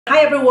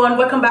Hi everyone,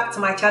 welcome back to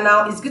my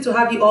channel. It's good to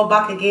have you all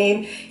back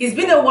again. It's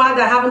been a while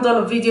that I haven't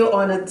done a video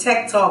on a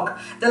tech talk.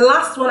 The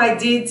last one I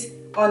did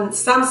on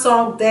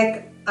Samsung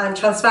DeX and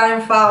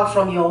transferring file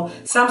from your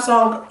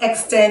Samsung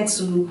S10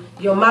 to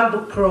your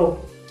MacBook Pro.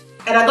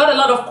 And I got a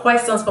lot of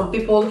questions from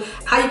people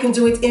how you can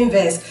do it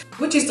inverse,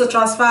 which is to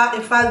transfer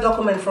a file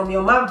document from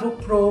your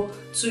MacBook Pro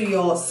to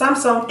your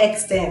Samsung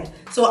S10.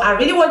 So I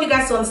really want you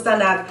guys to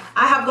understand that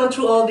I have gone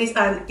through all this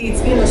and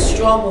it's been a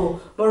struggle.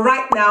 But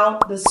right now,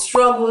 the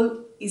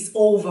struggle is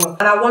over.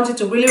 And I want you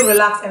to really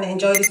relax and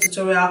enjoy this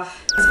tutorial.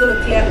 It's going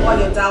to clear all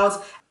your doubts.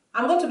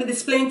 I'm going to be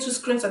displaying two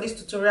screens of this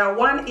tutorial.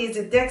 One is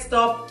the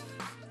desktop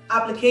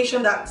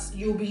application that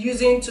you'll be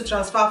using to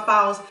transfer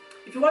files.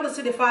 If you want to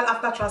see the file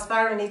after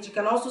transferring it, you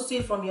can also see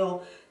it from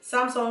your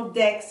Samsung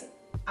DeX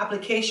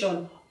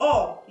application,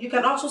 or you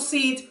can also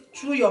see it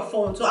through your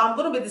phone. So I'm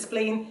going to be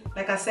displaying,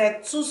 like I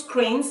said, two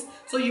screens,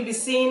 so you'll be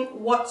seeing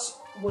what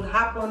would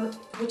happen,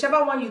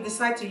 whichever one you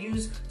decide to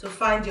use to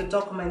find your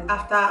document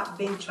after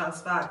being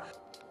transferred.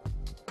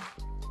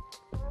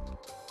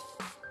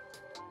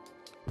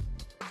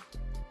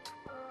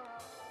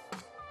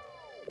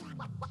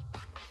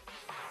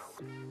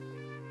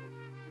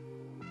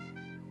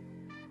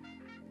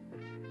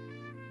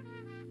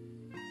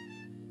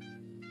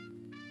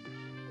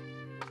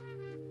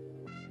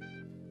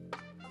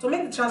 To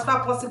make the transfer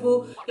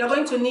possible, you're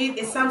going to need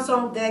a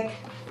Samsung DeX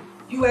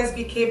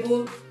USB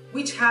cable,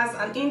 which has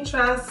an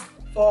entrance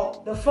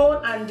for the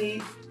phone and the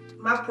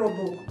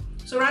MacBook.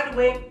 So right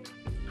away,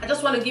 I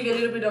just want to give you a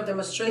little bit of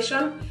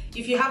demonstration.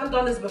 If you haven't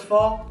done this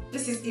before,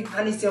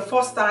 and it's your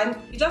first time,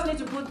 you just need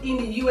to put in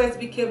the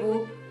USB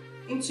cable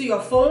into your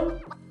phone,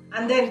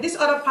 and then this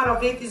other part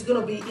of it is going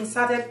to be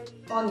inserted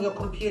on your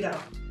computer.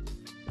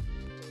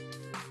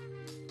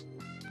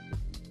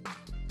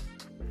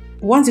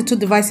 Once the two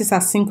devices are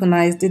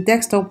synchronized, the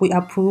desktop will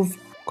approve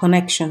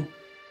connection.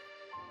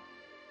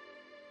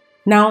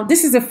 Now,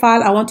 this is the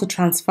file I want to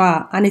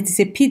transfer, and it is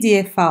a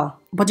PDF file,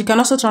 but you can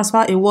also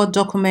transfer a Word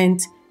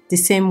document the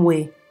same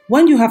way.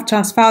 When you have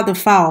transferred the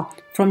file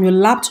from your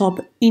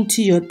laptop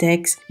into your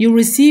DeX, you'll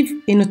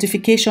receive a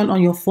notification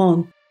on your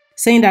phone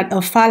saying that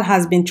a file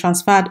has been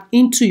transferred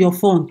into your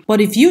phone. But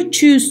if you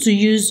choose to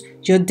use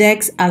your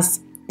DeX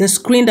as the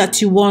screen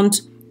that you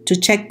want to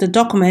check the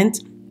document,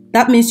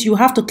 that means you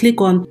have to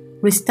click on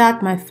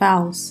Restart My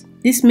Files.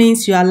 This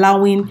means you're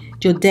allowing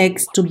your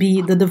DeX to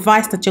be the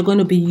device that you're going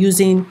to be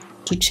using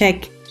to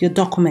check your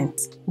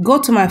document.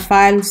 Go to My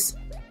Files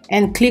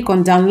and click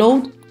on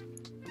Download.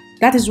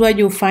 That is where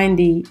you'll find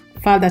the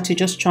file that you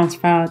just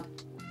transferred.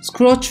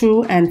 Scroll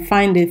through and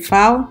find the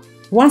file.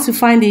 Once you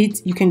find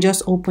it, you can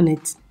just open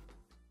it.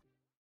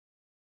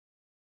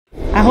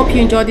 I hope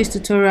you enjoyed this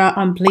tutorial,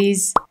 and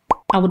please,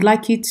 I would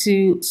like you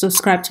to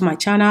subscribe to my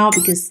channel,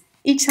 because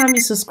each time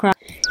you subscribe,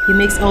 it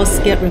makes us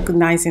get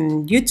recognized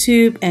in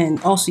YouTube, and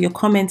also your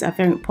comments are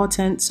very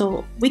important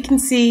so we can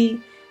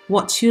see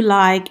what you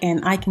like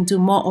and I can do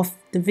more of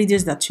the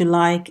videos that you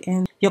like.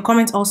 And your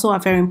comments also are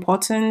very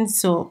important,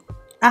 so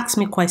ask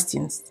me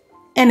questions.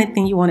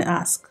 Anything you want to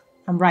ask,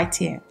 I'm right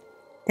here.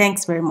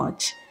 Thanks very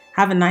much.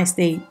 Have a nice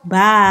day.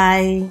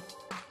 Bye.